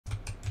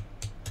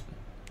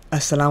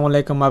Assalamu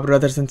alaikum my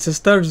brothers and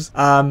sisters.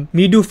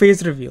 Me do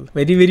face reveal.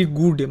 Very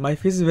good. My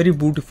face is very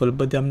beautiful,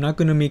 but I'm not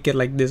gonna make it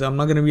like this. I'm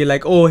not gonna be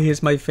like, oh,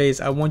 here's my face.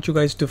 I want you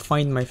guys to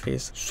find my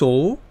face.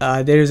 So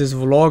there is this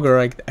vlogger,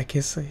 I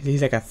guess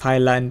he's like a Thai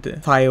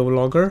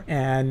vlogger,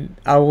 and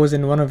I was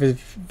in one of his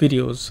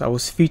videos. I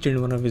was featured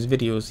in one of his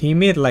videos. He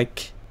made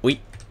like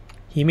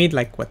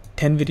what,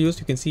 10 videos.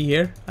 You can see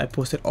here I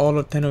posted all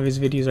of 10 of his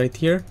videos right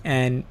here,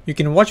 and you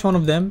can watch one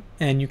of them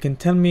and you can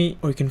tell me,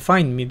 or you can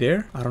find me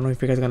there. I don't know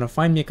if you guys are gonna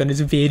find me because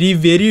it's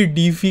very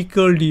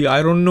difficult.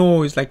 I don't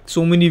know, it's like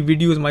so many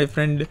videos, my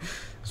friend,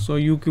 so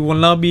you will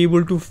not be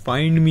able to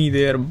find me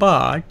there,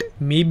 but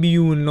maybe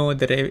you will know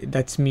that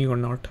that's me or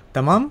not.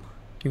 Tamam?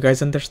 You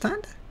guys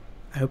understand?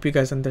 I hope you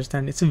guys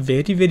understand. It's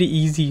very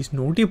easy. It's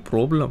not a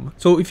problem.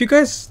 So if you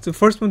guys, the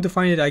first one to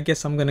find it, I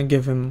guess I'm gonna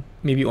give him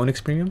maybe Onyx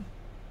Premium.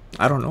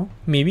 I don't know,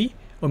 maybe,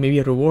 or maybe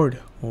a reward.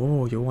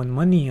 Oh, you want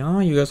money, huh?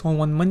 You guys all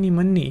want money.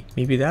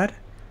 Maybe that,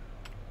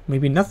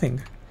 maybe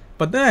nothing.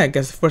 But then I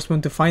guess the first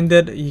one to find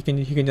it, he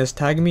can just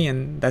tag me,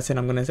 and that's it.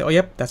 I'm gonna say, oh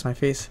yep, that's my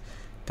face.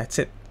 That's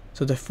it.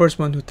 So the first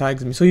one who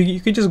tags me. So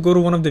you can just go to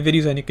one of the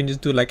videos and you can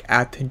just do like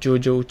at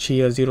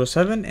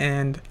jojouchiha07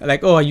 and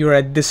like, oh, you're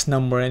at this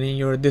number and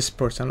you're this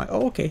person. I'm like,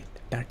 oh, okay,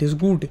 that is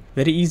good.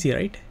 Very easy,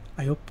 right?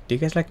 I hope, do you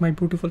guys like my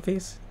beautiful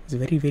face? It's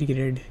very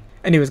red.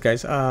 Anyways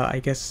guys, I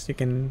guess you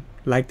can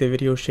like the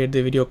video, share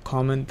the video,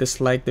 comment,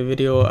 dislike the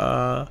video,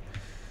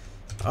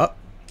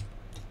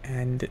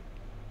 and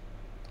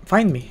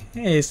find me.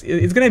 It's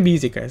gonna be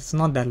easy guys, it's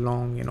not that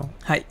long, you know.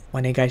 Hi,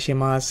 onegai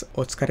shimasu,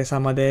 otsukare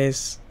sama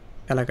desu.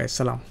 Yalla guys,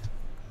 salam.